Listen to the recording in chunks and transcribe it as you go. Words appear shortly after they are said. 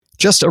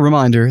Just a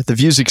reminder, the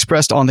views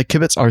expressed on the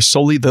Kibitz are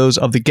solely those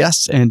of the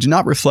guests and do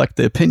not reflect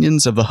the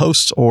opinions of the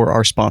hosts or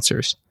our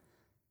sponsors.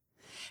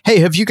 Hey,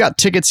 have you got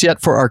tickets yet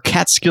for our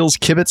Catskills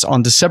Kibitz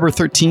on December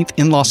 13th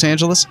in Los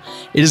Angeles?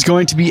 It is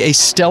going to be a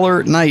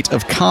stellar night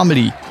of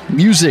comedy,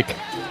 music,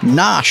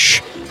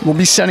 nosh. We'll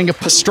be setting a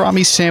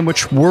pastrami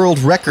sandwich world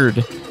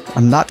record.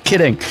 I'm not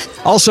kidding.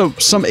 Also,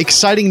 some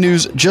exciting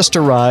news just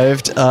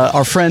arrived.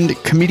 Our friend,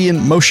 comedian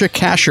Moshe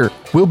Kasher,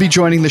 will be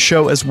joining the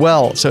show as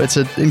well, so it's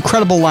an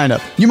incredible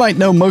lineup. You might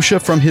know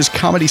Moshe from his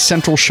Comedy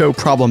Central show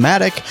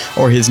Problematic,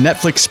 or his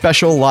Netflix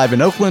special Live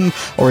in Oakland,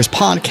 or his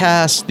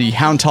podcast, the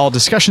Hound Tall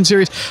discussion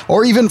series,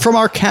 or even from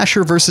our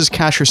Kasher versus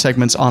Kasher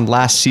segments on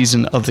last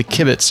season of The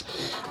Kibitz.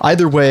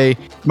 Either way,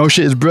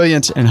 Moshe is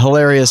brilliant and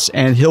hilarious,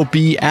 and he'll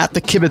be at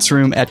the Kibitz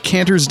Room at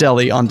Cantor's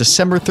Deli on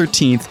December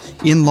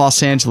 13th in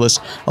Los Angeles,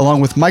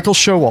 along with Michael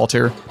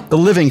Showalter, the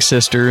Living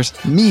Sisters,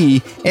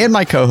 me, and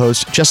my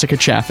co-host, Jessica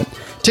Chaffin.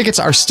 Tickets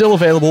are still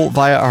available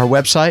via our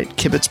website,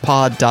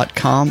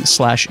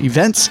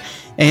 kibitzpod.com/events,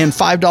 and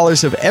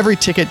 $5 of every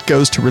ticket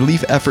goes to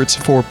relief efforts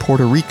for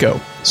Puerto Rico.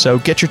 So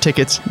get your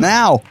tickets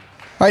now.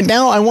 All right,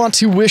 now I want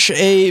to wish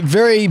a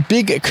very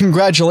big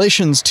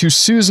congratulations to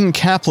Susan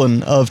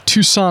Kaplan of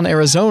Tucson,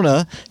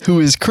 Arizona, who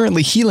is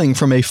currently healing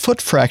from a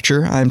foot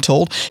fracture, I'm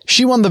told.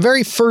 She won the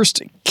very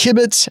first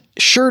Kibitz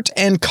shirt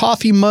and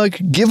coffee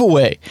mug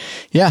giveaway.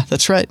 Yeah,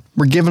 that's right.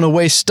 We're giving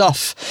away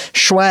stuff.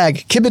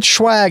 Swag. Kibitz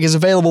swag is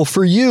available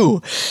for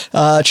you.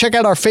 Check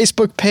out our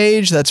Facebook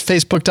page. That's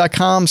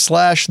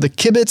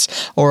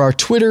facebook.com/thekibitz, or our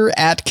Twitter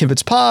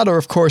 @KibitzPod, or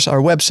of course our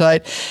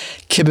website,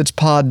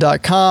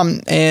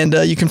 kibitzpod.com. And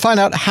you can find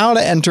out how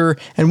to enter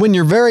and win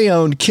your very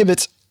own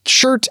Kibitz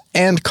shirt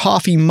and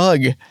coffee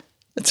mug.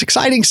 It's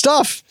exciting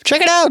stuff.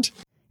 Check it out.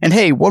 And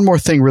hey, one more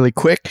thing really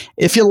quick.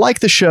 If you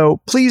like the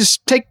show, please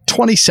take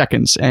 20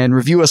 seconds and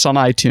review us on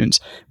iTunes.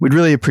 We'd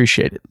really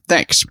appreciate it.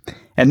 Thanks.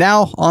 And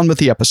now, on with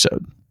the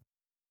episode.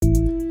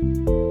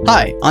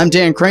 Hi, I'm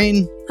Dan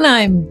Crane. And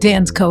I'm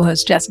Dan's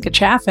co-host, Jessica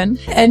Chaffin.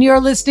 And you're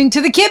listening to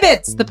The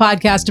Kibitz, the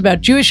podcast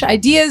about Jewish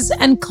ideas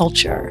and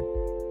culture.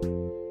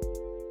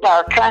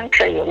 Our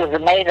country was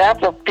made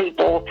up of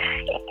people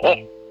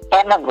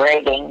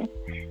emigrating,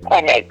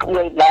 and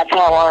that's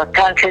how our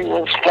country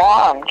was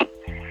formed,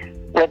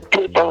 with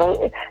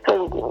people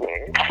who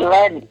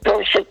fled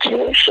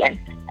persecution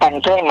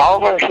and came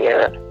over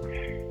here,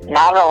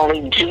 not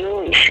only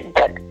Jewish,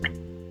 but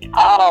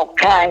all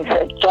kinds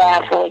of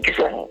Catholics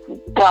and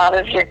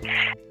Protestants.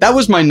 That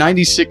was my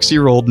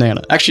 96-year-old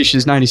Nana. Actually,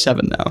 she's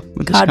 97 now.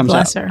 When this God comes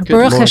bless out. her. Good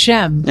Baruch Lord.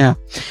 Hashem. Yeah.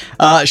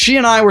 She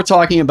and I were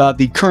talking about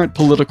the current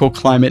political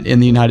climate in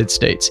the United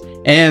States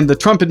and the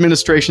Trump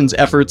administration's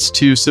efforts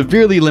to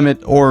severely limit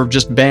or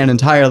just ban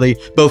entirely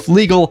both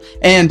legal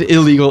and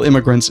illegal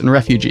immigrants and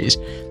refugees.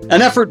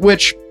 An effort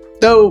which,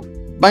 though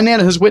my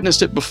Nana has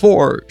witnessed it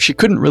before, she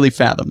couldn't really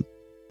fathom.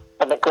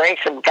 For the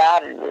grace of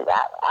God,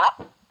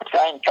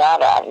 thank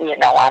God,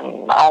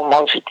 I'm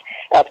almost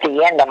at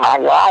the end of my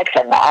life,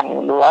 and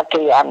I'm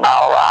lucky I'm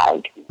all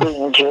right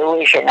being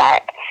Jewish, and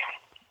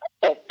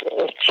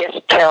it's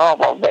just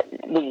terrible that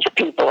these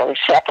people are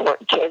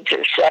separate. Kids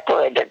are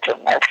separated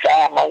from their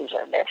families,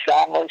 and their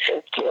families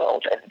are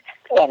killed,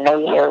 and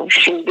they are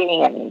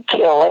shooting and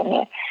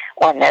killing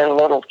when they're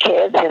little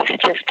kids.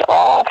 It's just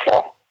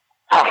awful.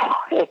 Oh,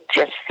 it's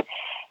just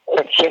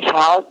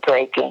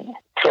heartbreaking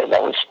for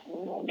those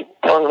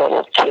poor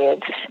little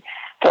kids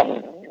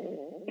from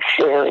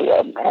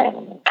Syria and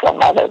from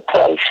other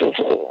places.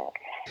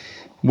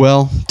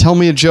 Well, tell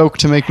me a joke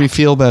to make me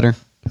feel better.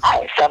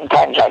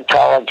 Sometimes I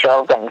tell a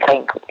joke and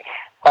think,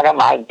 what am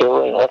I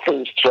doing with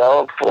these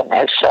jokes when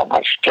there's so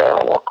much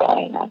terrible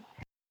going on?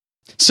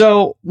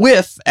 So,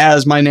 with,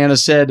 as my Nana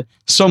said,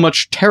 so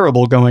much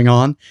terrible going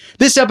on,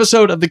 this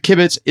episode of The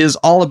Kibitz is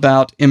all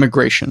about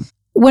immigration.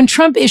 When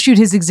Trump issued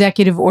his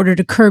executive order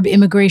to curb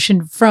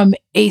immigration from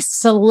a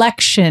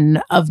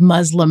selection of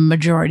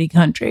Muslim-majority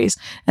countries,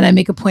 and I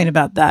make a point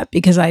about that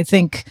because I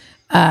think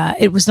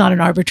it was not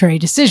an arbitrary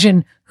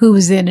decision who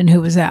was in and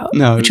who was out,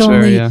 which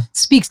only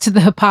speaks to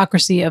the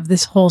hypocrisy of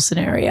this whole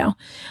scenario.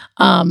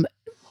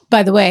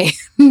 By the way,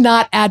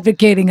 not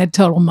advocating a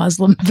total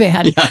Muslim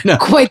ban. Yeah,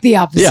 quite the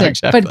opposite. Yeah,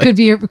 exactly. But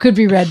could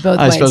be read both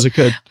ways. I suppose it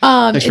could.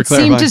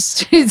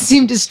 It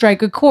seemed to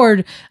strike a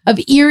chord of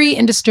eerie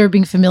and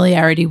disturbing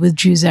familiarity with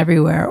Jews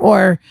everywhere.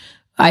 Or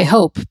I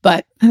hope,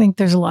 but I think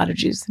there's a lot of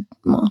Jews.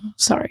 Well,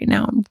 sorry,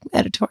 now I'm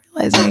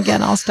editorializing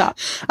again. I'll stop.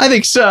 I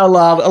think so, a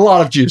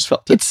lot of Jews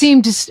felt it.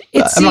 I'm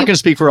not going to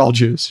speak for all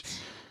Jews.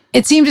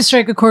 It seemed to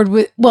strike a chord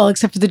with, well,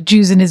 except for the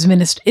Jews in his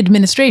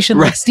administration,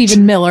 like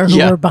Stephen Miller, who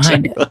were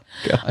behind it.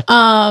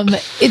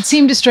 It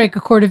seemed to strike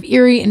a chord of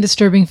eerie and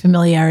disturbing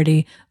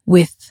familiarity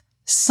with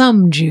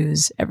some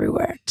Jews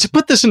everywhere. To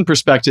put this in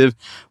perspective,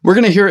 we're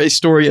going to hear a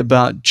story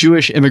about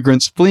Jewish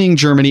immigrants fleeing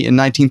Germany in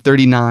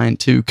 1939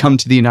 to come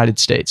to the United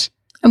States.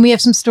 And we have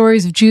some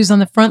stories of Jews on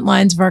the front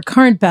lines of our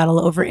current battle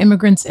over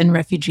immigrants and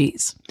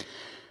refugees.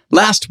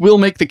 Last, we'll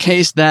make the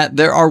case that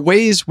there are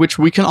ways which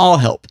we can all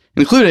help,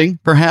 including,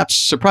 perhaps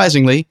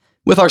surprisingly,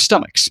 with our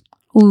stomachs.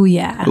 Ooh,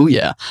 yeah. Ooh,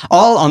 yeah.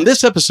 All on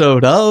this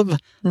episode of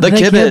The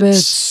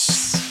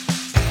Kibitz.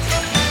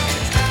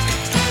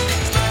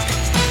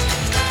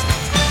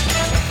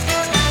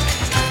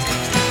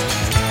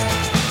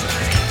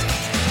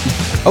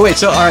 Oh, wait.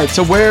 So, all right.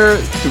 So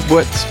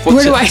what's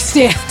where do I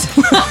stand?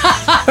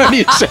 Where do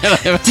you stand?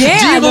 Dan,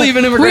 do you believe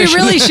in immigration?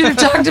 We really should have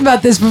talked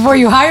about this before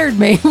you hired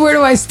me. Where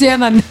do I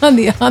stand on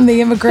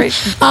the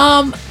immigration?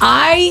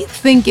 I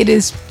think it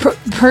is,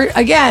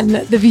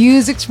 again, the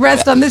views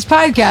expressed on this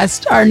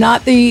podcast are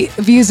not the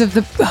views of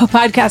the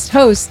podcast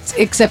hosts,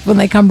 except when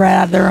they come right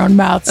out of their own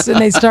mouths and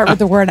they start with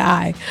the word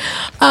I.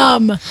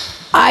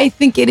 I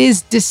think it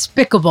is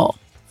despicable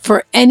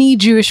for any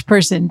Jewish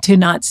person to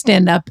not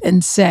stand up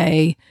and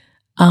say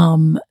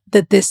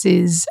that this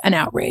is an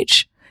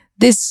outrage.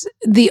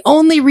 The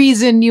only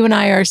reason you and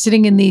I are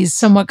sitting in these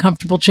somewhat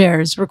comfortable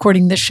chairs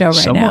recording this show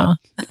right now,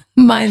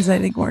 mine's, I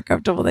think, more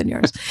comfortable than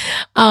yours.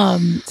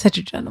 Such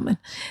a gentleman.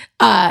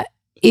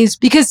 Is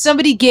because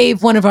somebody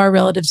gave one of our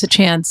relatives a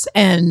chance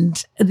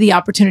and the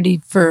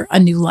opportunity for a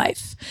new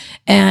life.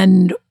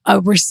 And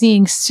we're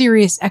seeing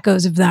serious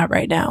echoes of that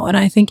right now. And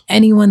I think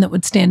anyone that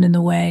would stand in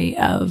the way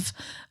of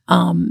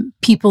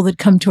people that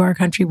come to our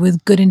country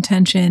with good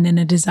intention and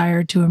a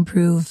desire to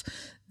improve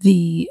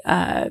the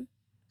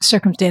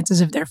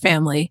circumstances of their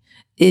family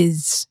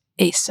is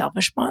a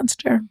selfish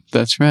monster.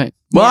 That's right.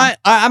 Well, yeah.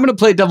 I'm going to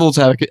play devil's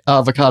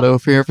avocado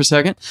for here for a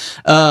second.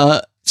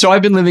 So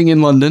I've been living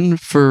in London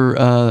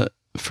for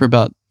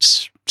about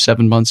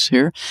 7 months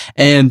here.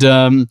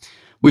 And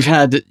we've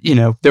had,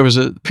 there was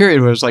a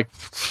period where it was like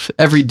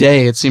every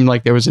day it seemed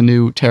like there was a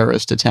new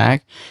terrorist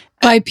attack.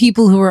 By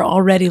people who were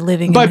already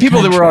living in By the people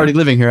country. that were already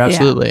living here,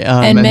 absolutely.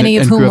 Yeah. And many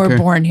of whom were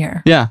born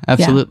here. Yeah,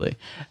 absolutely.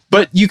 Yeah.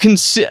 But you can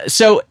see,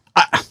 so...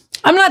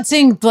 I'm not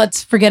saying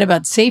let's forget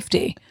about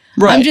safety.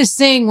 Right. I'm just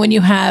saying when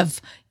you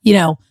have,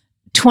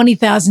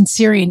 20,000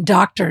 Syrian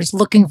doctors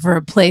looking for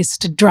a place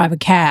to drive a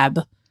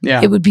cab,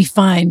 it would be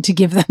fine to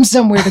give them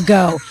somewhere to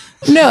go.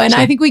 No, and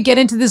I think we get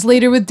into this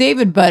later with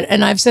David,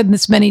 and I've said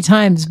this many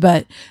times,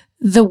 but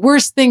the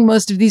worst thing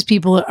most of these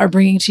people are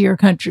bringing to your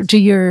country, to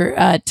your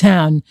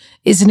town,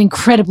 is an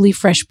incredibly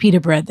fresh pita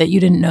bread that you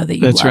didn't know that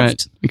you loved. That's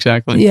right.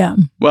 Exactly. Yeah.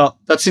 Well,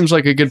 that seems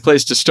like a good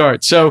place to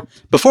start. So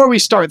before we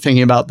start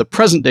thinking about the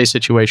present day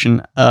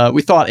situation,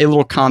 we thought a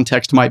little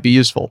context might be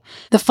useful.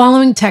 The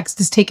following text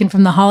is taken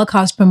from the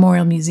Holocaust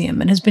Memorial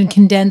Museum and has been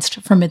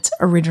condensed from its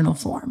original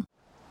form.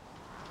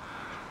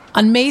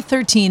 On May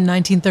 13,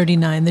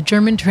 1939, the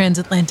German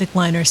transatlantic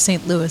liner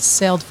St. Louis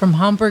sailed from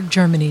Hamburg,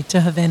 Germany to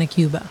Havana,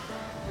 Cuba.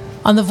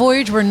 On the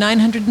voyage were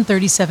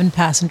 937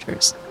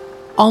 passengers.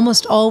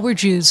 Almost all were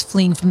Jews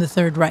fleeing from the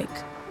Third Reich.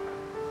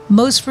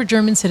 Most were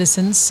German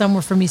citizens, some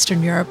were from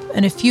Eastern Europe,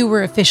 and a few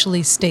were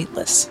officially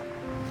stateless.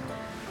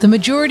 The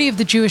majority of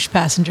the Jewish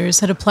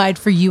passengers had applied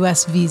for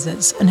U.S.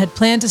 visas and had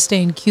planned to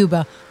stay in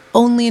Cuba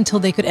only until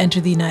they could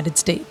enter the United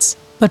States.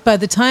 But by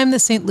the time the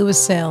St. Louis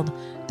sailed,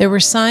 there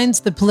were signs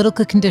that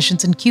political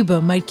conditions in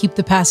Cuba might keep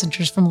the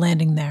passengers from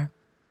landing there.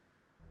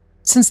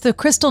 Since the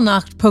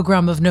Kristallnacht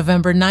pogrom of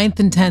November 9th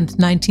and 10th,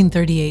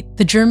 1938,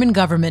 the German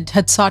government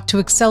had sought to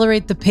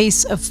accelerate the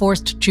pace of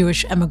forced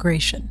Jewish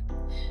emigration.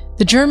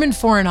 The German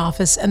Foreign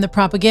Office and the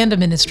Propaganda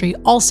Ministry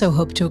also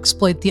hoped to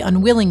exploit the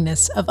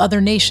unwillingness of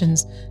other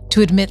nations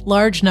to admit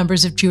large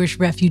numbers of Jewish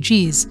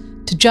refugees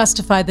to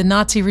justify the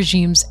Nazi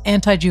regime's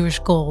anti-Jewish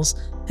goals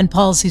and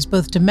policies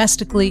both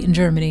domestically in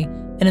Germany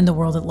and in the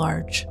world at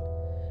large.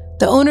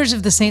 The owners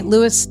of the St.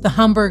 Louis, the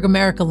Hamburg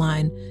America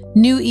line,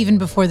 knew even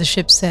before the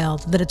ship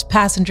sailed that its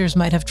passengers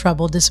might have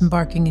trouble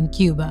disembarking in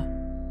Cuba.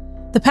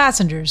 The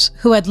passengers,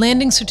 who had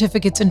landing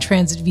certificates and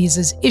transit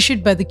visas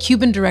issued by the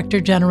Cuban Director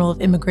General of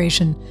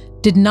Immigration,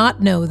 did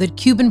not know that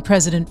Cuban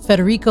President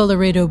Federico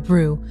Laredo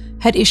Bru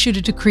had issued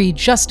a decree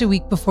just a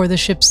week before the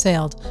ship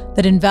sailed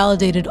that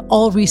invalidated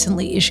all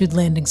recently issued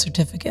landing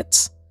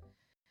certificates.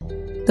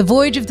 The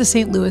voyage of the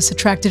St. Louis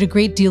attracted a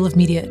great deal of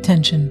media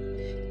attention.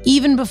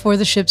 Even before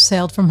the ship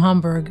sailed from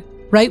Hamburg,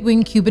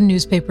 right-wing Cuban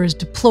newspapers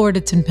deplored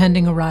its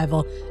impending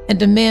arrival and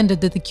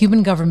demanded that the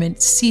Cuban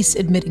government cease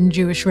admitting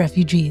Jewish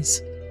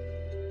refugees.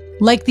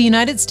 Like the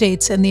United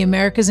States and the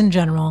Americas in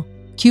general,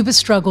 Cuba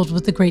struggled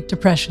with the Great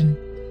Depression.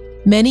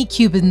 Many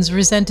Cubans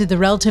resented the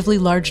relatively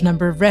large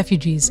number of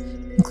refugees,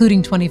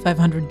 including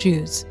 2,500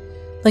 Jews.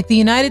 Like the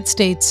United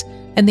States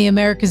and the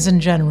Americas in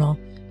general,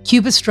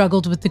 Cuba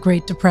struggled with the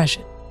Great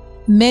Depression.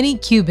 Many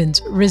Cubans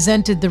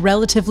resented the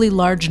relatively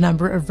large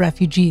number of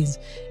refugees,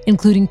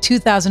 including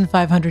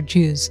 2,500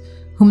 Jews,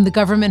 whom the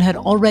government had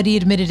already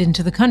admitted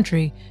into the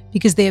country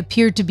because they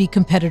appeared to be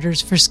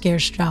competitors for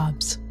scarce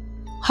jobs.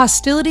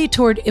 Hostility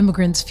toward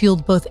immigrants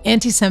fueled both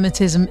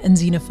anti-Semitism and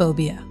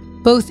xenophobia.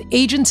 Both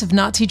agents of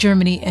Nazi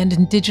Germany and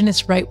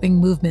indigenous right-wing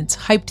movements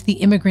hyped the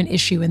immigrant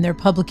issue in their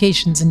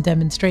publications and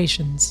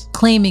demonstrations,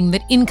 claiming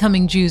that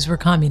incoming Jews were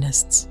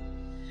communists.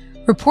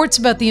 Reports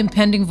about the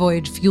impending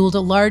voyage fueled a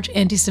large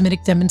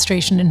anti-Semitic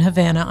demonstration in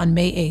Havana on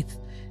May 8th,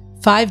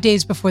 5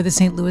 days before the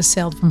St. Louis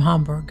sailed from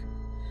Hamburg.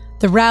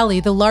 The rally,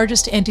 the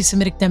largest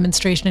anti-Semitic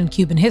demonstration in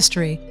Cuban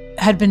history,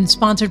 had been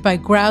sponsored by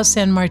Grau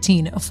San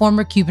Martin, a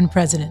former Cuban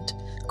president,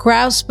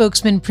 GROW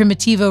spokesman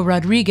Primitivo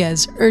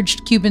Rodriguez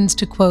urged Cubans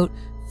to, quote,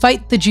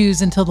 fight the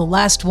Jews until the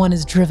last one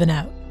is driven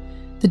out.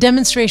 The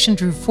demonstration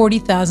drew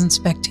 40,000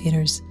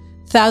 spectators.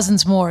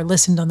 Thousands more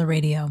listened on the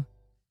radio.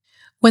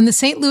 When the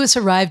St. Louis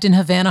arrived in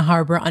Havana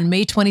Harbor on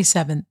May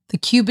 27th, the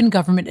Cuban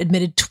government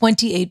admitted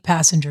 28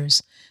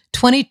 passengers.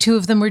 22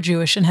 of them were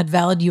Jewish and had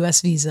valid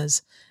U.S.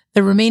 visas.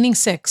 The remaining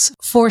 6,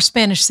 4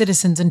 Spanish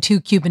citizens and 2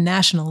 Cuban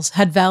nationals,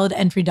 had valid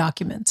entry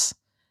documents.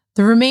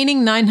 The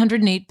remaining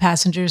 908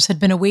 passengers had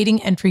been awaiting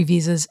entry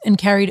visas and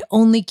carried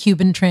only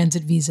Cuban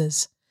transit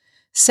visas.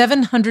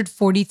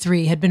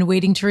 743 had been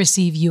waiting to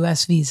receive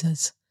U.S.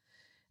 visas.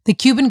 The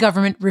Cuban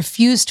government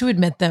refused to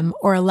admit them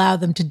or allow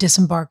them to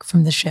disembark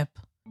from the ship.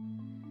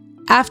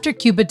 After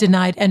Cuba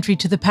denied entry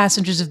to the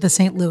passengers of the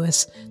St.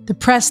 Louis, the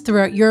press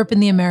throughout Europe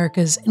and the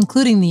Americas,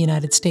 including the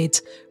United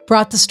States,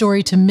 brought the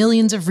story to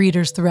millions of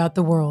readers throughout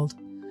the world.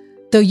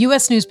 Though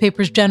U.S.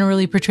 newspapers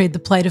generally portrayed the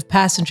plight of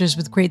passengers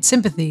with great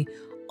sympathy,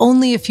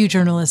 only a few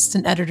journalists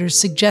and editors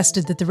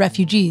suggested that the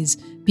refugees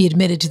be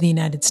admitted to the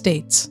United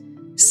States.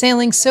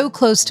 Sailing so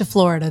close to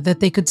Florida that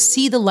they could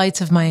see the lights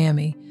of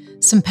Miami,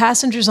 some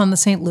passengers on the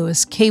St.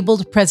 Louis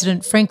cabled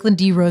President Franklin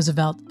D.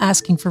 Roosevelt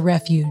asking for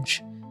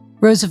refuge.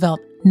 Roosevelt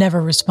never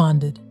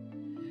responded.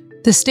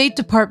 The State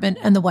Department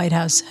and the White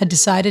House had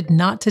decided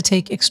not to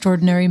take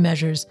extraordinary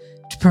measures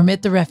to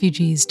permit the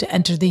refugees to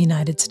enter the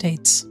United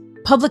States.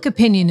 Public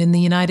opinion in the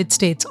United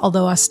States,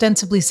 although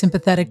ostensibly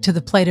sympathetic to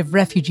the plight of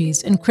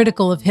refugees and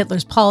critical of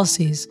Hitler's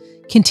policies,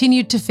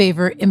 continued to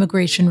favor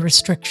immigration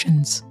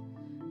restrictions.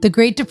 The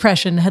Great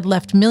Depression had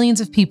left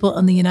millions of people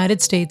in the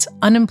United States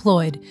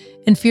unemployed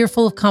and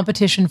fearful of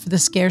competition for the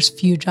scarce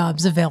few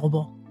jobs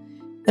available.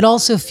 It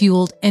also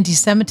fueled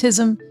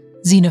anti-Semitism,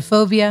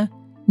 xenophobia,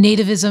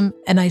 nativism,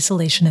 and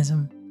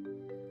isolationism.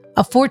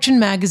 A Fortune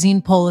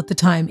magazine poll at the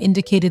time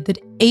indicated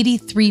that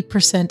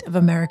 83% of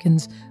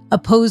Americans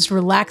opposed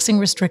relaxing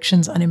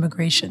restrictions on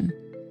immigration.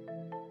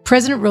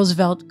 President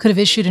Roosevelt could have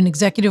issued an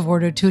executive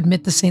order to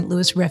admit the St.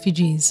 Louis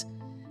refugees,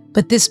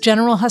 but this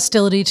general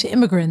hostility to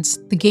immigrants,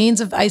 the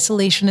gains of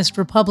isolationist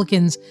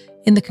Republicans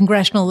in the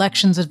congressional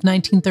elections of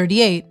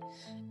 1938,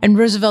 and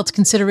Roosevelt's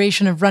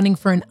consideration of running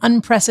for an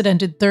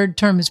unprecedented third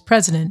term as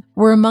president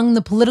were among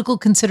the political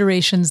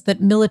considerations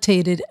that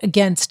militated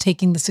against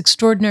taking this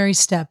extraordinary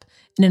step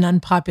in an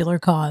unpopular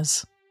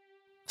cause.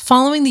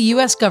 Following the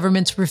U.S.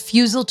 government's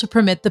refusal to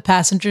permit the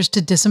passengers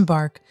to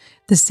disembark,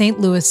 the St.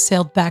 Louis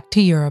sailed back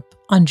to Europe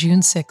on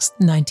June 6,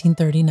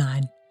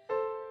 1939.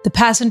 The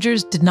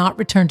passengers did not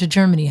return to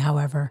Germany,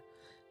 however.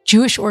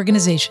 Jewish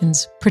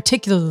organizations,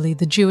 particularly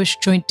the Jewish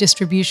Joint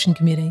Distribution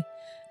Committee,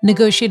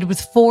 negotiated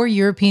with 4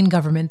 European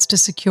governments to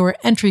secure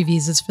entry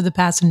visas for the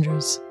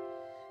passengers.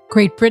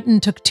 Great Britain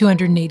took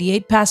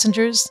 288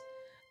 passengers,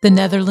 the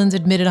Netherlands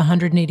admitted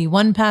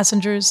 181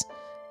 passengers,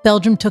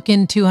 Belgium took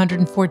in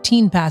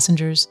 214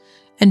 passengers,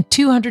 and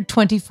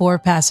 224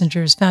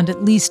 passengers found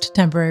at least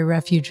temporary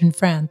refuge in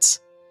France.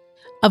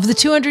 Of the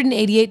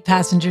 288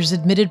 passengers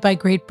admitted by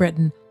Great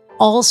Britain,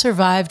 all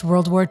survived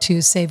World War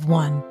II save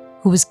one,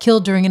 who was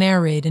killed during an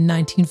air raid in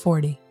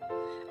 1940.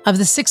 Of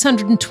the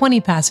 620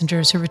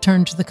 passengers who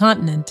returned to the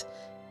continent,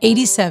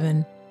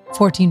 87,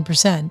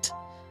 14%,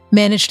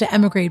 managed to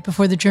emigrate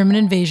before the German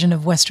invasion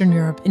of Western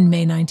Europe in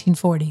May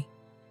 1940.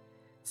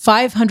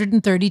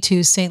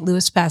 532 St.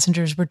 Louis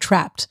passengers were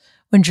trapped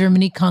when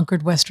Germany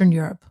conquered Western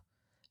Europe.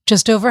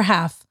 Just over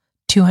half,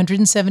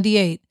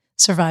 278,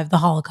 survived the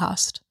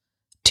Holocaust.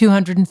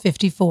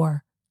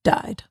 254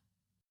 died.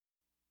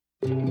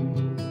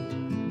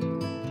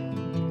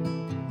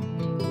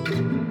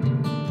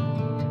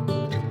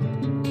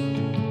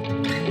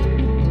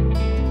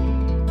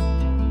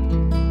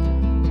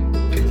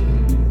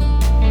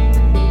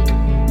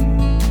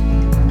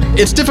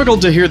 It's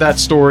difficult to hear that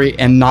story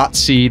and not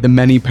see the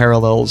many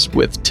parallels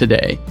with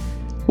today.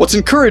 What's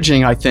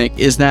encouraging, I think,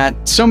 is that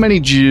so many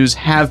Jews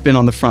have been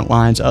on the front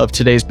lines of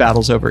today's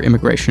battles over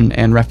immigration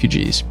and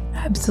refugees.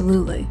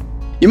 Absolutely.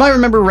 You might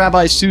remember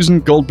Rabbi Susan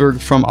Goldberg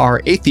from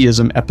our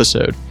atheism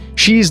episode.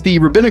 She's the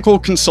rabbinical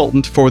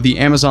consultant for the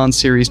Amazon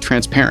series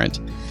Transparent.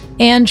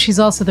 And she's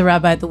also the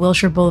rabbi at the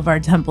Wilshire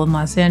Boulevard Temple in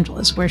Los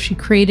Angeles, where she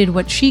created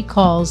what she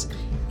calls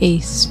a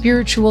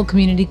spiritual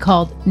community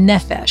called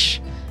Nefesh,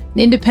 an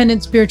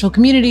independent spiritual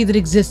community that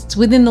exists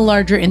within the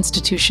larger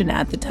institution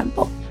at the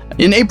temple.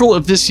 In April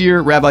of this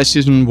year, Rabbi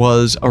Susan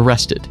was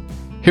arrested.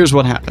 Here's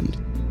what happened.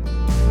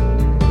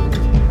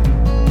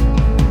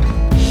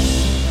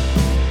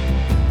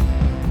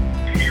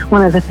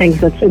 One of the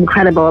things that's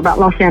incredible about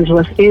Los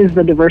Angeles is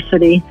the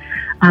diversity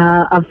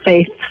of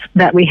faiths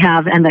that we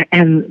have and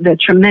the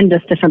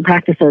tremendous different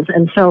practices.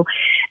 And so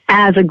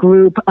as a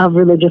group of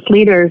religious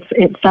leaders,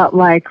 it felt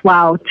like,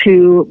 wow,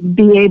 to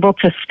be able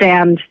to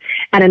stand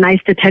at a nice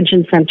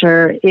detention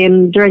center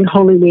during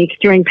Holy Week,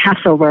 during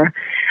Passover.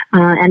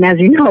 And as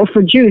you know,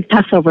 for Jews,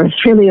 Passover is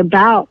really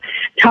about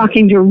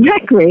talking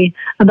directly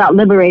about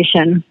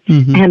liberation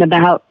and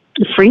about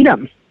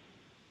freedom.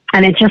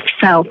 And it just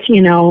felt,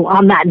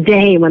 on that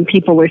day when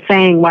people were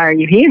saying, why are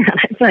you here?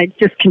 It's like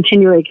just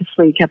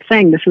continuously kept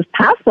saying, this is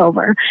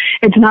Passover.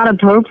 It's not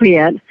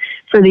appropriate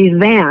for these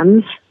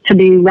vans to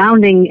be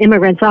rounding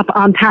immigrants up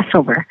on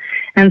Passover.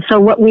 And so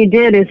what we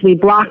did is we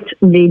blocked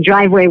the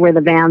driveway where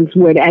the vans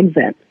would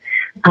exit.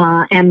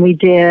 And we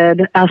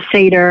did a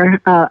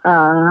Seder,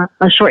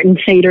 a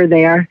shortened Seder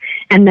there.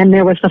 And then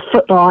there was the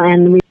football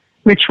and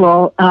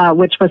ritual,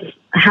 which was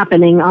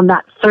happening on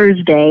that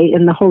Thursday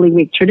in the Holy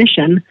Week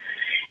tradition.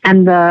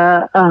 And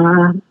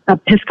the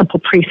Episcopal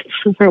priests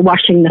were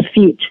washing the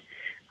feet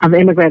of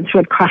immigrants who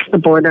had crossed the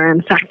border.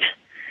 In fact,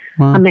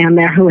 a man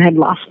there who had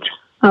lost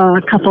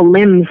a couple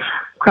limbs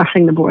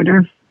crossing the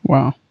border.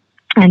 Wow.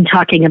 And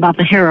talking about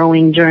the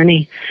harrowing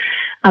journey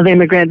of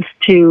immigrants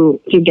to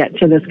get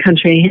to this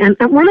country. And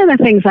one of the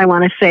things I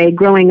want to say,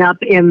 growing up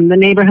in the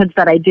neighborhoods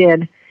that I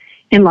did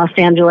in Los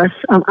Angeles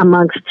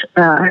amongst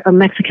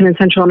Mexican and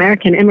Central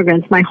American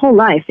immigrants my whole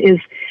life, is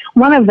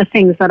one of the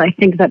things that I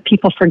think that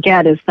people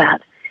forget is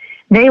that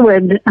they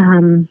would,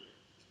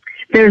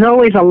 there's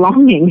always a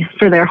longing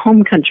for their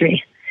home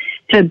country.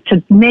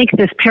 To make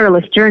this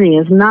perilous journey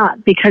is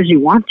not because you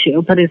want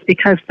to, but it's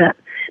because that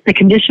the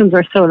conditions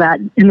are so that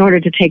in order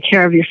to take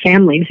care of your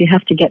families, you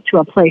have to get to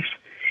a place,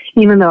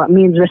 even though it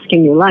means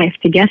risking your life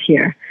to get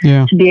here,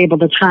 to be able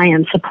to try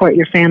and support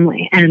your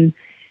family. And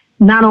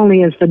not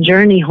only is the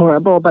journey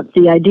horrible, but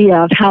the idea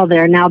of how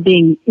they're now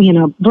being,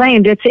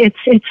 blamed, it's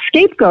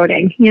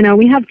scapegoating.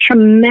 We have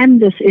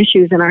tremendous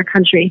issues in our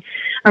country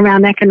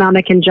around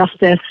economic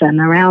injustice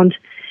and around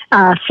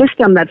a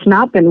system that's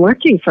not been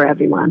working for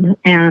everyone.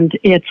 And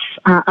it's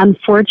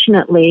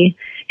unfortunately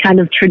kind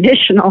of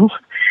traditional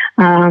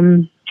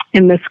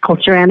in this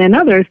culture and in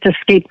others to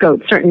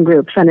scapegoat certain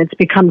groups. And it's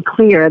become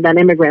clear that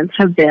immigrants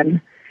have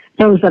been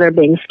those that are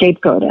being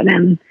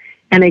scapegoated.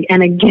 And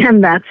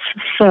again, that's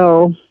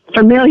so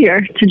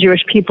familiar to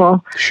Jewish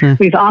people. Sure.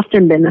 We've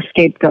often been the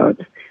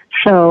scapegoat.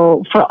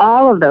 So for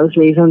all of those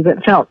reasons,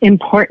 it felt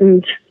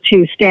important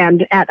to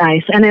stand at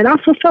ICE. And it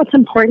also felt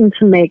important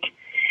to make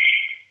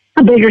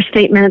a bigger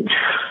statement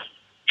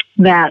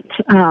that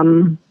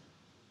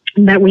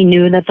that we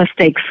knew that the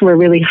stakes were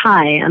really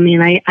high. I mean,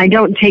 I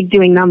don't take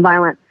doing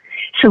nonviolent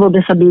civil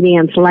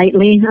disobedience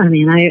lightly. I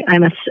mean,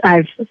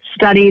 I've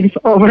studied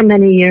over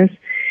many years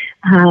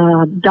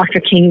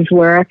Dr. King's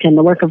work and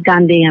the work of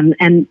Gandhi,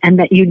 and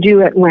that you do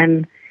it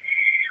when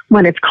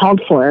it's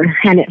called for.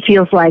 And it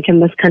feels like in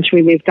this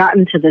country we've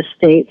gotten to this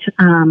state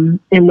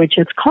in which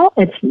it's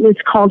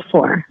called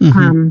for.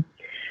 Mm-hmm.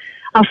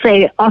 I'll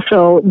say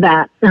also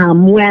that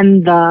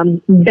when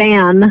the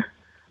ban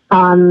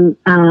on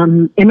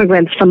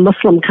immigrants from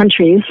Muslim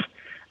countries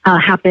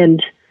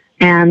happened,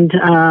 and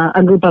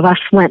a group of us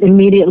went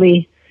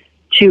immediately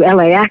to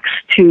LAX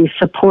to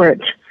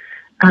support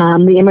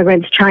the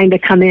immigrants trying to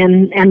come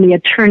in, and the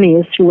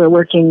attorneys who were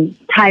working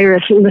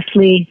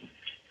tirelessly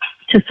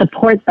to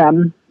support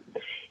them,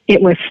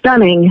 it was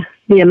stunning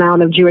the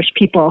amount of Jewish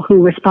people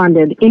who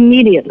responded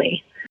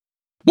immediately.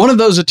 One of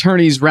those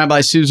attorneys Rabbi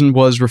Susan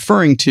was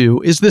referring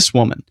to is this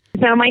woman.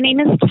 So my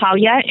name is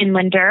Talia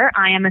Inlender.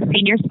 I am a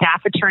senior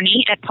staff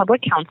attorney at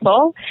Public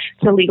Counsel.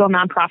 It's a legal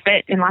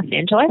nonprofit in Los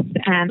Angeles,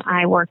 and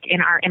I work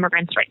in our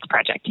immigrants' rights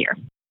project here.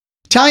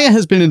 Talia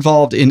has been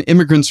involved in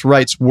immigrants'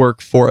 rights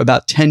work for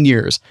about 10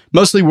 years,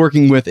 mostly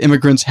working with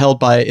immigrants held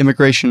by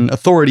immigration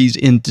authorities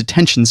in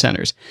detention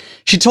centers.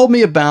 She told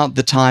me about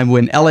the time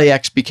when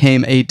LAX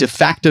became a de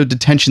facto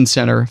detention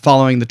center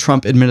following the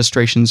Trump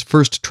administration's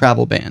first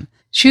travel ban.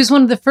 She was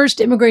one of the first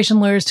immigration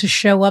lawyers to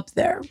show up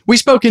there. We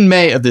spoke in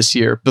May of this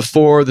year,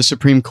 before the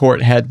Supreme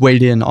Court had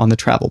weighed in on the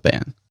travel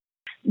ban.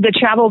 The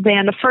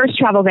first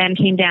travel ban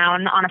came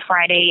down on a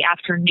Friday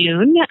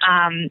afternoon.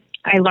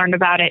 I learned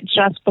about it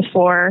just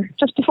before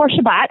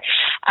Shabbat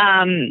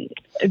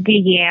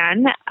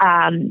began.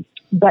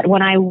 But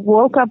when I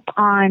woke up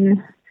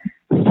on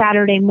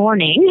Saturday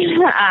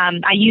morning,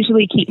 I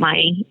usually keep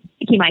my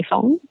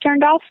phone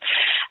turned off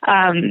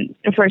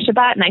for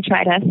Shabbat, and I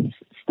try to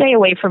stay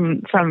away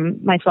from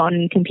my phone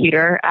and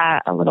computer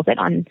a little bit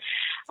on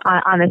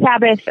the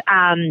Sabbath.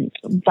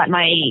 But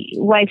my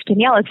wife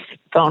Daniela's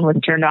phone was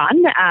turned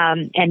on,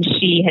 and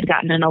she had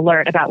gotten an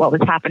alert about what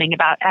was happening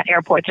at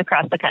airports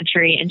across the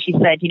country. And she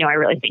said, I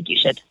really think you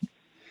should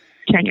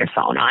turn your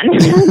phone on,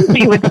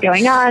 see what's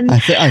going on.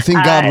 I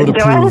think God would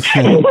approve.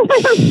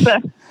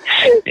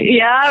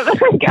 Yeah,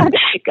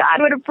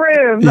 God would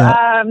approve.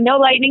 Yeah. No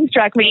lightning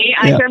struck me.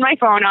 I turned my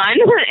phone on,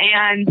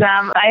 and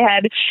I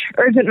had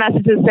urgent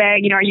messages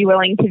saying, are you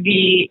willing to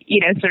be,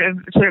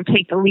 sort of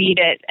take the lead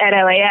at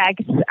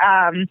LAX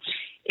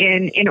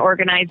in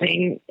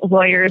organizing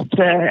lawyers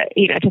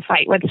to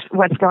fight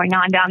what's going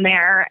on down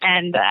there.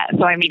 And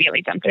so I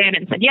immediately jumped in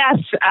and said yes.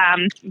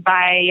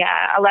 By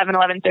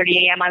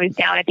 11:30 a.m., I was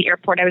down at the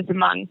airport. I was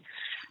among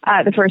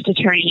the first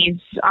attorneys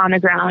on the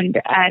ground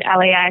at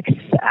LAX.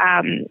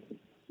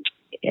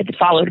 It's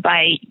followed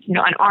by,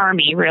 an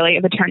army really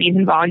of attorneys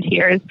and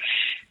volunteers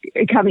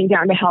coming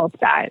down to help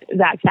that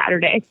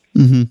Saturday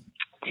mm-hmm.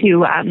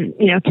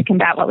 to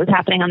combat what was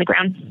happening on the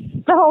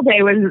ground. The whole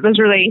day was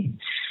really,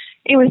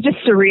 it was just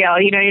surreal.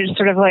 You're just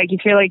sort of like, you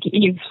feel like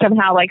you've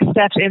somehow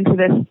stepped into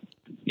this,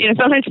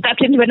 sometimes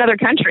stepped into another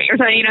country or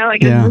something,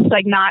 it's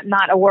just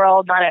not a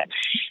world,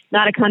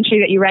 not a country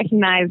that you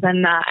recognize.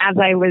 And as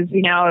I was,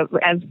 it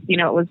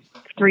was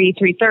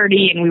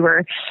 3:30 and we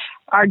were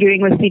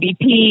arguing with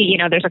CBP,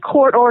 there's a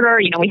court order,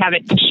 we have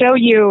it to show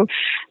you.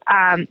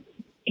 The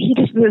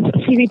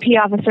CBP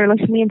officer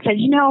looked at me and said,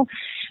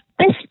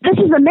 this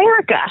is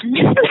America. And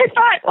I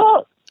thought,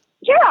 well,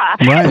 yeah,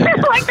 right.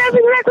 Like that's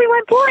exactly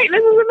my point.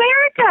 This is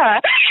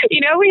America.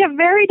 We have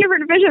very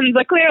different visions,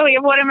 clearly,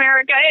 of what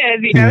America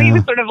is. He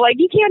was sort of like,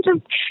 you can't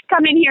just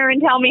come in here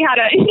and tell me how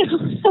to.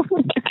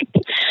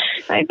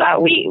 I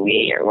thought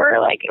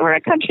we're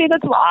a country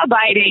that's law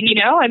abiding,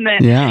 and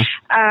then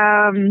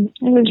it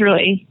was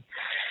really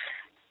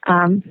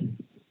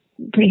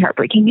pretty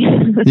heartbreaking.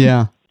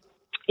 Yeah.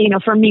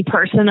 For me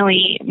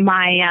personally,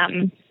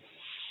 my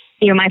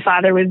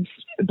father was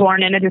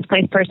born in a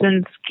displaced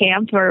persons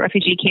camp or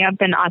refugee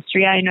camp in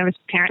Austria. I know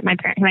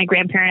my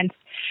grandparents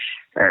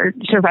are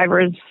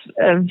survivors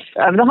of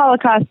the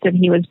Holocaust, and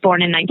he was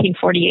born in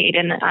 1948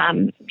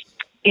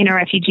 in a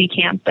refugee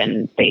camp,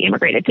 and they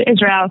immigrated to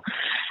Israel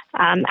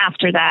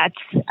after that.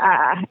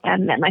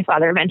 And then my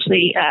father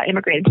eventually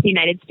immigrated to the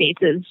United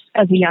States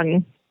as a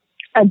young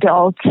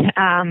adult.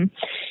 And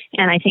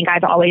I think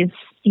I've always,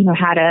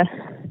 had a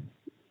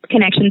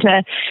connection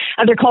to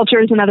other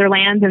cultures and other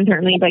lands, and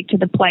certainly to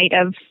the plight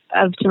of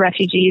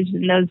refugees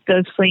and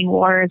those fleeing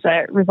war as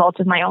a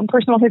result of my own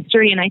personal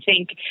history. And I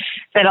think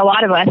that a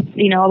lot of us,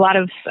 a lot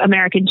of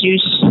American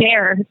Jews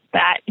share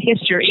that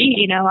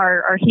history,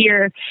 are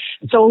here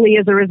solely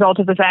as a result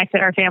of the fact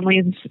that our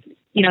families,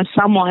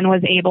 someone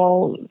was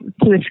able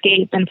to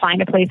escape and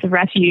find a place of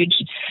refuge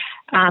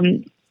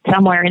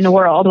somewhere in the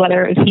world,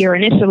 whether it was here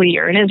in Italy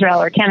or in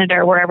Israel or Canada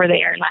or wherever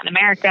they are in Latin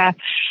America.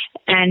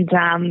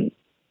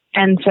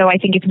 And so I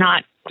think it's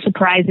not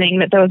surprising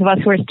that those of us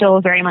who are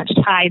still very much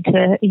tied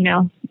to,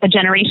 a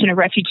generation of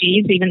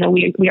refugees, even though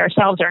we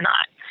ourselves are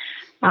not,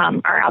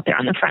 are out there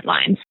on the front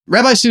lines.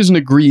 Rabbi Susan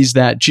agrees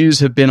that Jews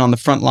have been on the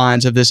front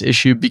lines of this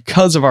issue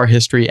because of our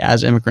history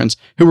as immigrants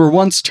who were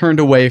once turned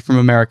away from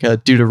America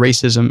due to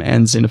racism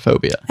and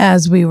xenophobia.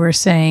 As we were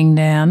saying,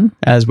 Dan.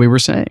 As we were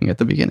saying at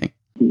the beginning.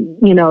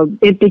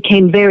 It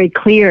became very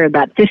clear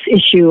that this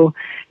issue,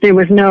 there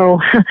was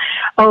no,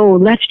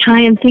 let's try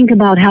and think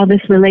about how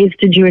this relates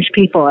to Jewish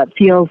people. It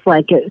feels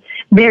like it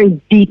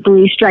very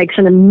deeply strikes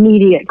an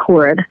immediate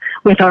chord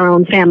with our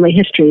own family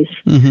histories,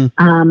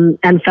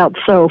 and felt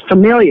so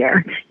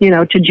familiar,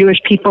 to Jewish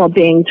people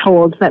being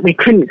told that we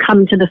couldn't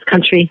come to this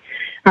country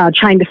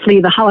trying to flee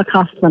the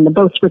Holocaust when the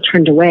boats were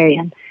turned away,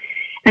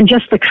 and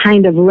just the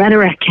kind of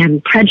rhetoric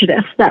and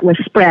prejudice that was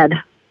spread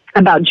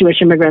about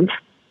Jewish immigrants.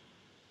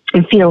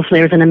 It feels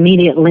there's an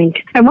immediate link.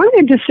 I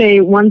wanted to say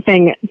one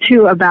thing,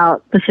 too,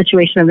 about the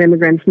situation of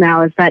immigrants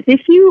now is that if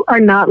you are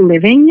not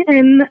living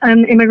in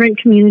an immigrant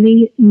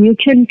community, you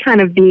can kind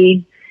of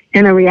be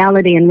in a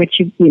reality in which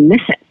you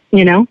miss it,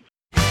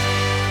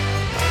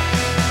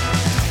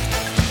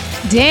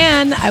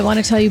 Dan, I want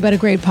to tell you about a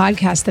great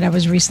podcast that I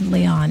was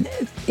recently on.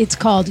 It's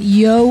called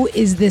Yo,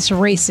 Is This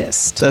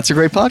Racist? That's a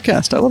great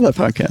podcast. I love that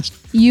podcast.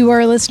 You are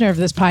a listener of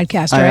this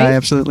podcast, right? I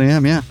absolutely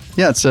am, yeah.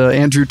 Yeah, it's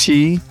Andrew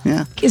T.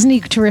 Yeah. Isn't he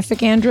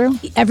terrific, Andrew?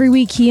 Every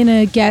week, he and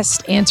a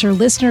guest answer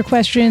listener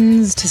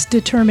questions to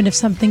determine if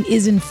something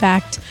is, in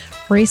fact,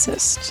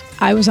 racist.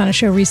 I was on a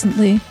show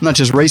recently. Not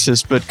just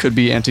racist, but could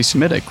be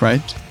anti-Semitic,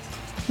 right?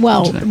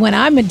 Well, when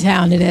I'm in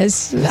town, it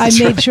is. That's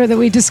I made sure that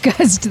we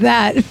discussed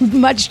that,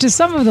 much to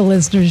some of the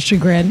listeners'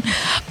 chagrin.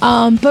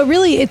 But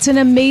really, it's an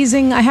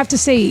amazing, I have to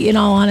say, in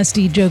all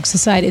honesty, jokes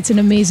aside, it's an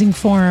amazing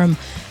forum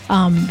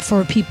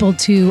for people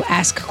to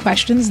ask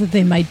questions that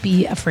they might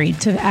be afraid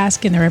to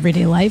ask in their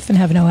everyday life and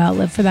have no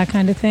outlet for that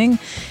kind of thing.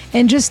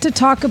 And just to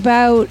talk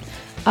about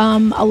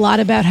a lot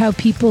about how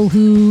people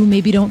who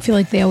maybe don't feel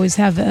like they always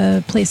have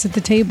a place at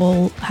the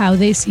table, how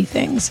they see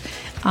things.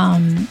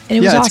 And it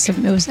was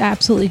awesome. It was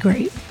absolutely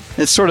great.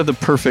 It's sort of the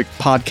perfect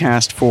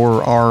podcast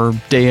for our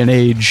day and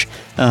age.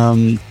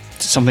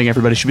 Something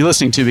everybody should be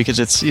listening to because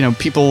it's,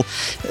 people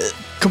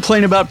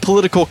complain about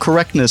political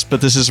correctness,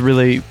 but this is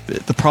really,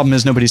 the problem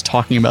is nobody's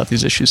talking about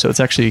these issues. So it's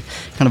actually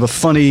kind of a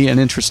funny and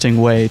interesting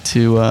way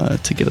to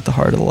get at the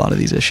heart of a lot of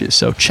these issues.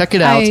 So check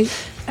it out.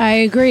 I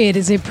agree. It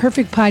is a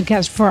perfect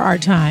podcast for our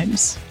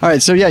times. All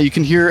right. So, you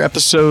can hear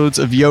episodes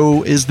of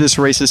Yo, Is This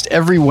Racist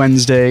every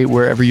Wednesday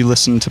wherever you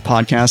listen to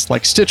podcasts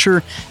like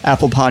Stitcher,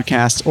 Apple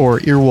Podcasts, or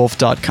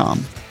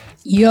earwolf.com.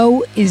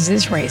 Yo, Is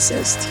This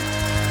Racist?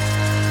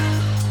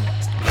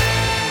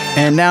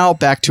 And now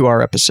back to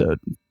our episode.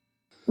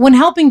 When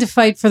helping to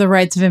fight for the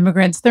rights of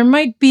immigrants, there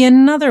might be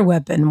another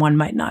weapon one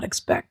might not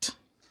expect.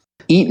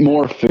 Eat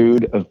more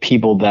food of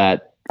people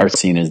that are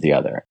seen as the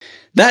other.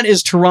 That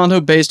is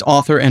Toronto-based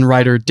author and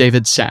writer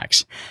David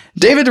Sax.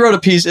 David wrote a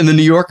piece in The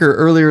New Yorker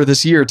earlier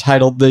this year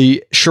titled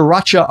The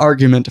Sriracha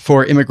Argument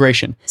for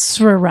Immigration.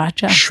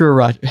 Sriracha.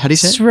 Sriracha. How do you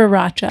say it?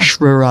 Sriracha.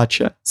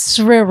 Sriracha.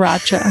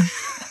 Sriracha.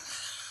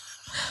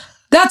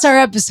 That's our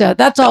episode.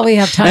 That's all we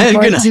have time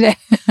for today.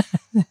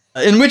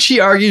 in which he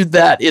argued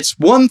that it's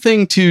one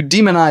thing to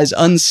demonize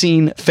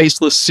unseen,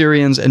 faceless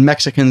Syrians and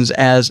Mexicans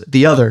as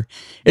the other.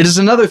 It is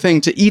another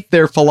thing to eat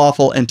their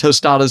falafel and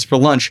tostadas for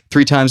lunch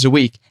 3 times a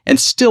week and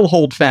still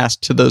hold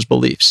fast to those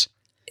beliefs.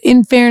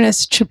 In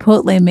fairness,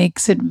 Chipotle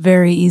makes it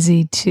very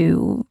easy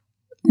to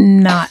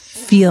not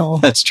feel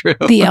That's true.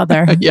 the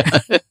other. Yeah,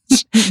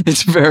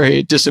 it's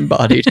very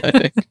disembodied, I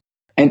think.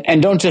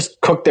 And don't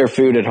just cook their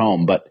food at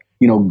home, but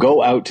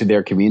go out to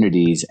their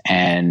communities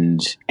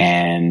and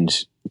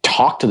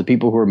talk to the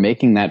people who are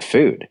making that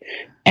food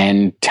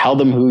and tell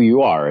them who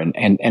you are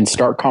and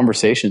start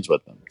conversations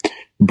with them.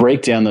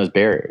 Break down those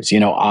barriers.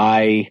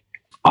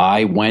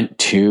 I went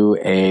to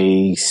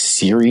a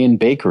Syrian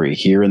bakery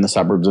here in the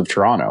suburbs of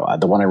Toronto.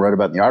 The one I wrote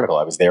about in the article,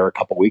 I was there a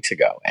couple weeks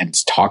ago and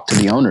talked to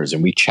the owners,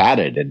 and we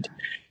chatted, and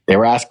they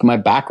were asking my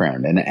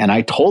background. And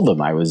I told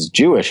them I was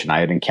Jewish and I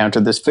had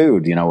encountered this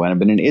food, when I've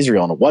been in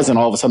Israel, and it wasn't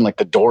all of a sudden like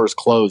the doors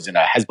closed and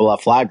a Hezbollah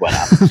flag went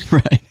up.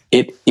 Right.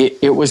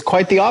 It was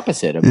quite the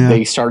opposite. Yeah.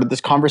 They started this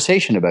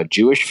conversation about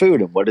Jewish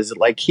food and what is it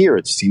like here?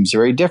 It seems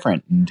very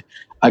different. And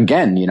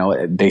again,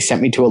 they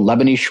sent me to a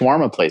Lebanese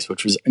shawarma place,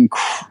 which was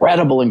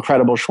incredible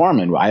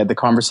shawarma. And I had the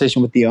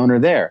conversation with the owner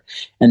there.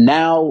 And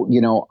now,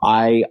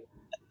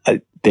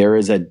 there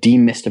is a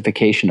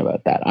demystification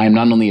about that. I am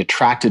not only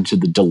attracted to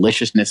the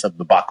deliciousness of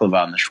the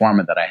baklava and the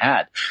shawarma that I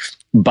had,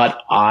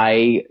 but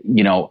I,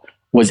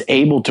 was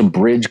able to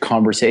bridge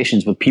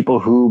conversations with people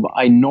who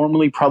I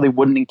normally probably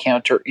wouldn't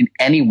encounter in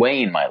any way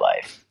in my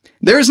life.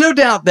 There is no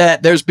doubt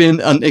that there's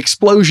been an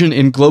explosion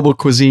in global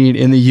cuisine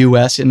in the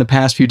U.S. in the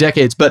past few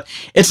decades, but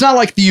it's not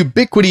like the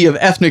ubiquity of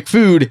ethnic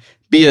food,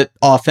 be it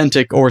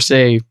authentic or,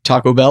 say,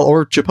 Taco Bell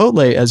or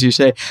Chipotle, as you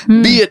say,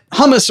 be it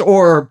hummus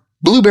or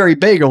blueberry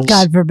bagels,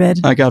 God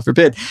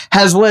forbid,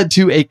 has led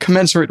to a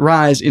commensurate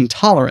rise in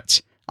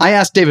tolerance. I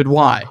asked David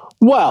why.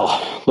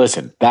 Well,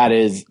 listen, that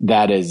is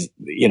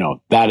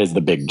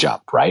the big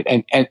jump,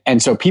 right?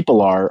 And so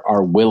people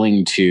are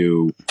willing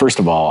to, first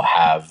of all,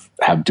 have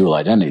dual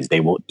identities.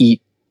 They will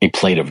eat a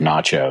plate of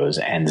nachos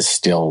and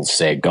still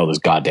say, "Go, those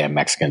goddamn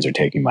Mexicans are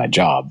taking my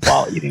job,"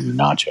 while eating the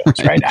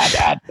nachos, right?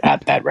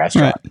 At that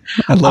restaurant. Right.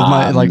 I love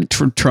my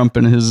Trump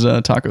and his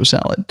taco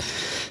salad.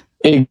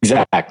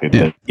 Exactly.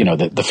 Yeah.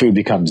 The food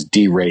becomes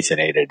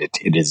deracinated.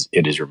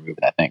 It is removed.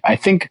 I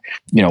think,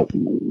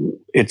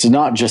 it's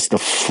not just the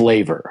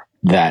flavor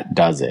that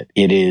does it.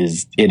 It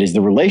is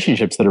the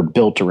relationships that are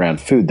built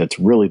around food that's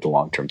really the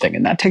long-term thing.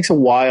 And that takes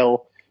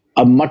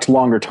a much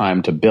longer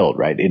time to build,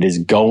 right? It is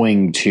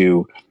going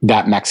to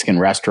that Mexican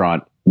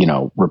restaurant,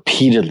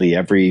 repeatedly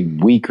every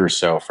week or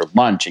so for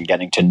lunch and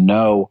getting to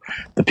know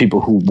the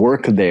people who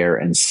work there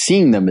and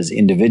seeing them as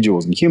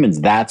individuals and humans.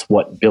 That's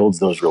what builds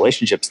those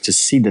relationships, to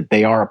see that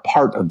they are a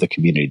part of the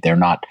community. They're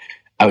not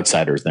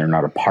outsiders. They're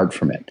not apart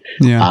from it.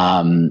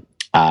 Yeah.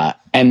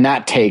 And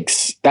that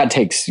takes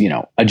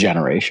a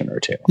generation or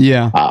two,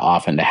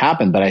 often to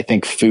happen. But I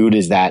think food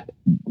is that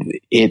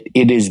it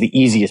is the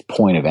easiest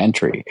point of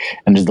entry,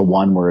 and is the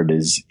one where it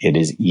is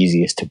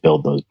easiest to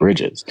build those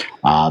bridges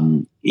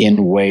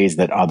in ways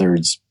that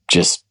others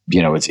just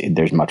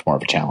there's much more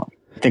of a challenge.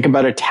 Think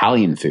about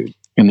Italian food.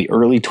 In the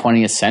early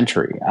 20th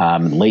century,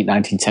 late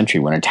 19th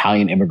century, when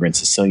Italian immigrants,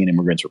 Sicilian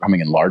immigrants, were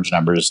coming in large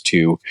numbers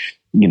to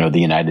the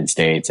United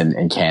States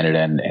and Canada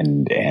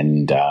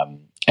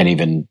and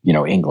even,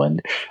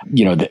 England,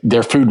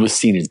 their food was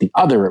seen as the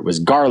other. It was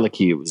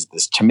garlicky. It was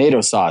this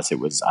tomato sauce. It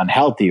was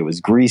unhealthy. It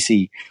was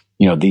greasy.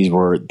 These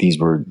were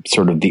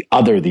sort of the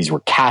other. These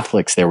were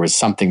Catholics. There was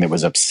something that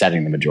was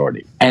upsetting the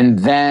majority. And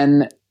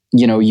then,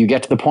 you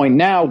get to the point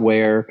now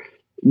where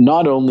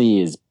not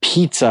only is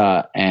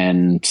pizza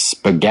and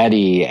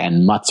spaghetti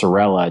and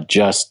mozzarella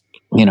just,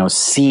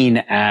 seen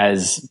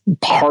as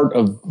part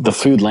of the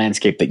food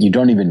landscape that you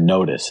don't even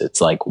notice.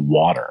 It's like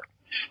water.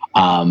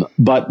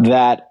 But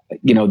that,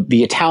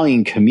 the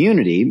Italian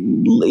community,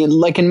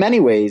 like in many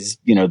ways,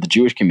 the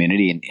Jewish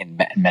community in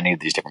many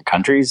of these different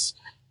countries,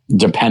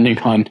 depending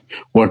on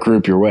what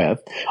group you're with,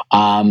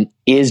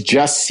 is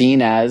just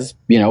seen as,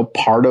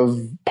 part of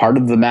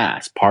the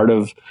mass, part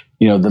of,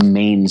 the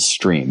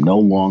mainstream, no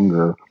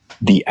longer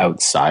the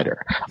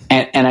outsider.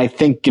 And I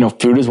think,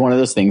 food is one of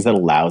those things that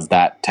allows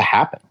that to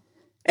happen.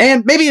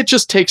 And maybe it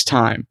just takes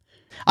time.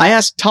 I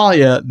asked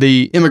Talia,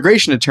 the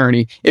immigration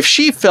attorney, if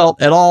she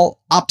felt at all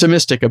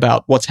optimistic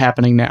about what's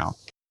happening now.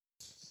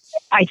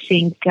 I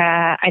think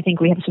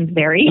we have some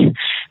very,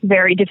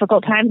 very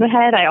difficult times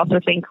ahead. I also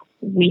think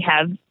we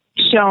have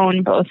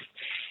shown, both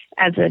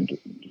as a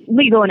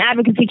legal and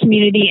advocacy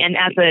community and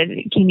as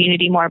a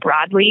community more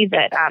broadly,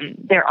 that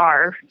there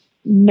are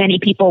many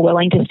people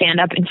willing to stand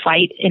up and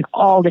fight in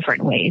all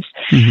different ways.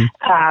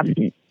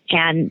 Mm-hmm.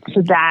 And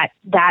so that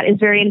is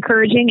very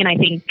encouraging. And I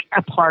think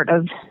a part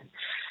of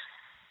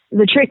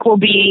the trick will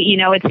be,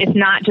 it's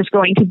not just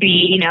going to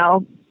be,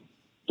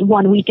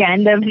 one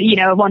weekend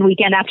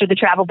after the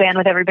travel ban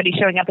with everybody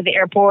showing up at the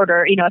airport,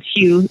 or,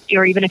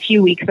 even a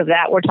few weeks of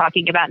that. We're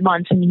talking about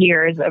months and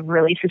years of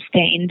really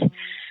sustained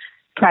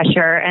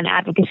pressure and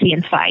advocacy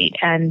and fight.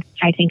 And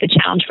I think the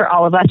challenge for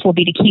all of us will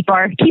be to keep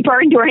our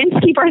endurance,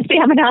 keep our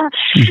stamina,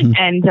 mm-hmm.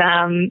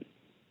 and,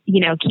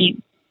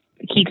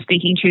 keep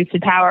speaking truth to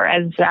power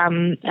as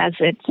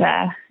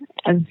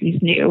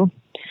these new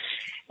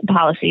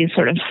policies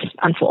sort of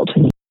unfold.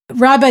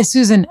 Rabbi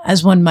Susan,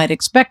 as one might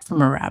expect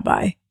from a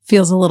rabbi,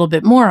 feels a little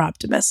bit more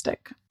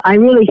optimistic. I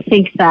really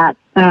think that,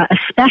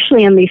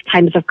 especially in these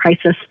times of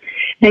crisis,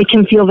 they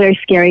can feel very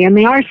scary, and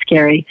they are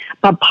scary.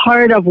 But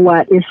part of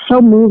what is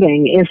so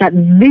moving is that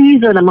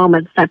these are the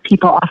moments that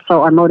people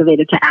also are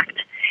motivated to act.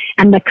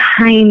 And the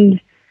kind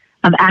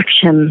of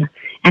action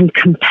and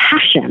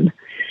compassion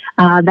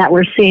that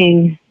we're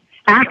seeing,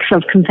 acts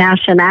of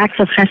compassion, acts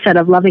of chesed,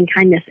 of loving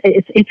kindness,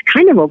 it's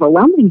kind of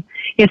overwhelming.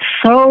 It's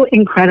so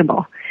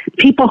incredible.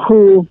 People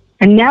who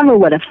I never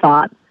would have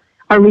thought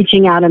are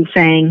reaching out and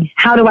saying,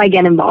 how do I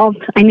get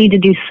involved? I need to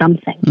do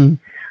something.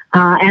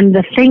 And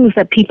the things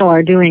that people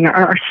are doing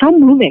are so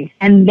moving.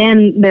 And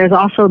then there's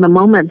also the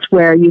moments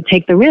where you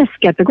take the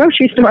risk at the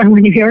grocery store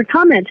when you hear a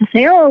comment to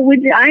say, I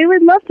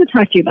would love to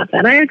talk to you about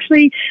that. I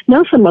actually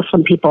know some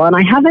Muslim people, and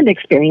I haven't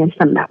experienced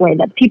them that way,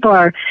 that people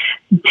are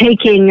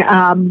taking,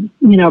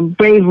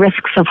 brave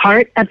risks of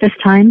heart at this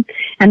time.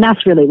 And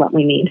that's really what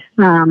we need.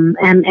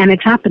 And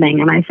it's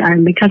happening.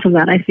 And because of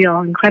that, I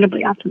feel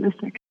incredibly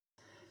optimistic.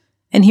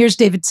 And here's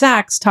David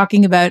Sax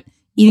talking about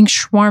eating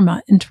shawarma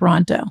in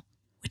Toronto,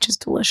 which is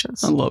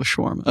delicious. I love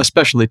shawarma,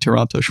 especially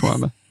Toronto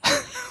shawarma.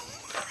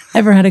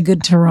 Ever had a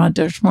good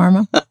Toronto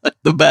shawarma?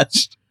 The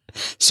best.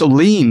 So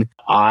lean.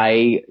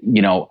 I,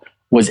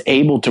 was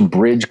able to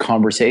bridge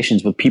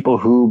conversations with people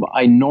who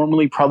I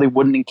normally probably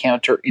wouldn't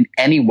encounter in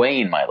any way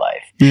in my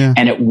life. Yeah.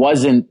 And it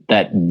wasn't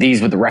that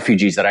these were the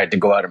refugees that I had to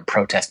go out and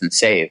protest and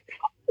save.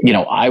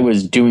 I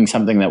was doing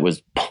something that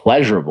was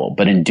pleasurable,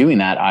 but in doing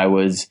that, I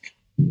was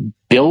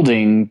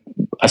building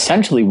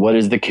essentially what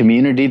is the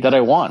community that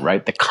I want,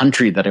 right? The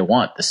country that I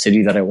want, the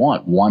city that I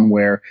want, one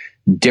where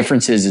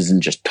differences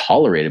isn't just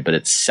tolerated, but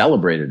it's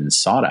celebrated and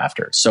sought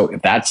after. So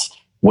if that's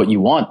what you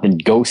want, then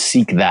go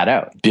seek that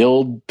out.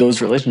 Build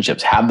those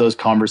relationships, have those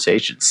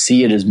conversations,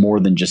 see it as more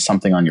than just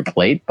something on your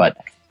plate, but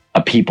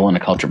a people and a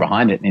culture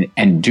behind it,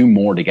 and do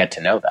more to get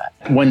to know that.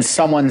 When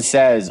someone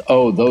says,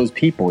 oh, those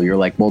people, you're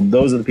like, well,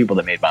 those are the people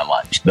that made my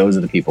lunch. Those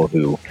are the people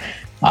who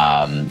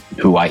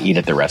I eat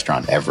at the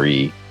restaurant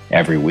every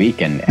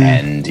week. And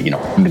I'm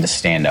going to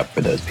stand up for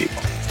those people.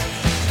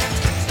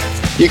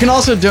 You can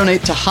also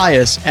donate to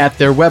HIAS at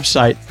their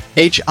website,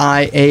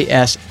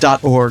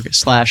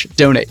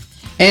 hias.org/donate.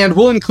 And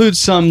we'll include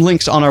some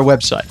links on our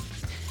website.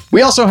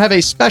 We also have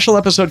a special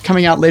episode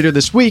coming out later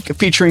this week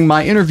featuring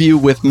my interview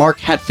with Mark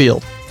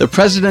Hatfield, the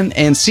president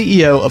and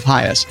CEO of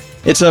HIAS.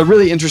 It's a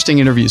really interesting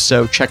interview,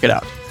 so check it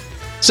out.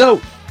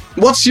 So,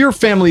 what's your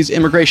family's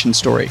immigration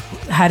story?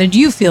 How did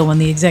you feel when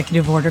the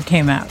executive order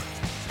came out?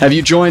 Have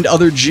you joined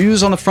other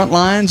Jews on the front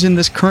lines in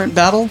this current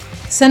battle?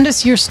 Send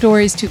us your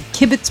stories to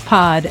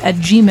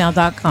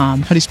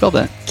kibitzpod@gmail.com. How do you spell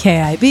that?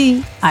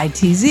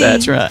 KIBITZ.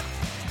 That's right.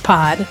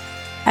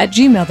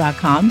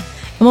 pod@gmail.com, and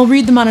we'll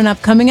read them on an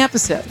upcoming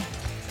episode.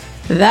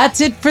 That's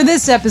it for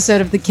this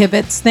episode of The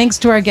Kibitz. Thanks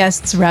to our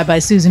guests, Rabbi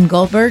Susan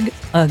Goldberg,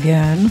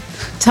 again,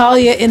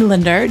 Talia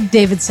Inlender,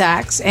 David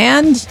Sax,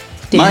 and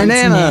my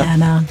Nana.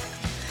 Nana.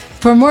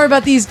 For more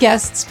about these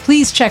guests,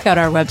 please check out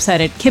our website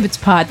at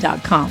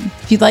kibitzpod.com.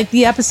 If you like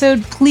the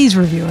episode, please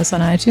review us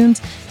on iTunes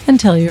and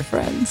tell your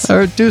friends.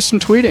 Or do some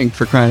tweeting,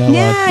 for crying out loud.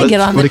 Yeah,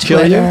 get on the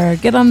Twitter,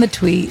 get on the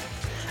tweet.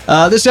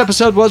 This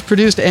episode was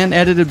produced and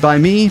edited by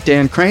me,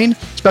 Dan Crane.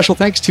 Special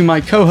thanks to my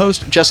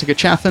co-host, Jessica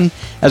Chaffin,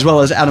 as well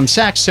as Adam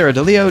Sachs, Sarah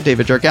DeLeo,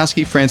 David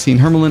Jargowski, Francine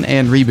Hermelin,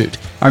 and Reboot.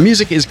 Our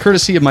music is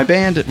courtesy of my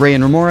band, Ray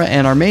and Remora,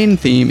 and our main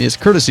theme is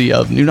courtesy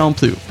of New Non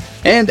Plus.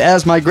 And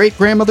as my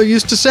great-grandmother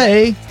used to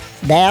say,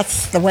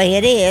 that's the way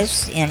it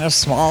is in a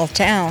small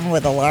town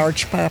with a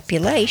large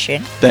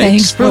population.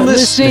 Thanks for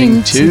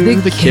listening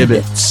to The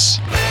Kibitz.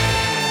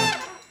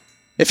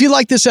 If you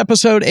like this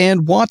episode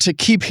and want to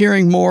keep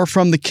hearing more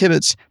from The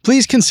Kibitz,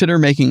 please consider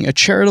making a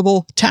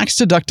charitable,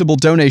 tax-deductible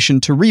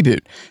donation to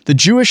Reboot, the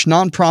Jewish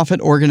nonprofit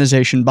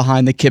organization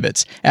behind The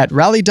Kibitz, at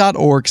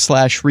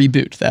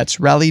rally.org/reboot. That's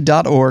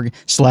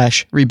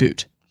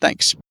rally.org/reboot.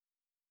 Thanks.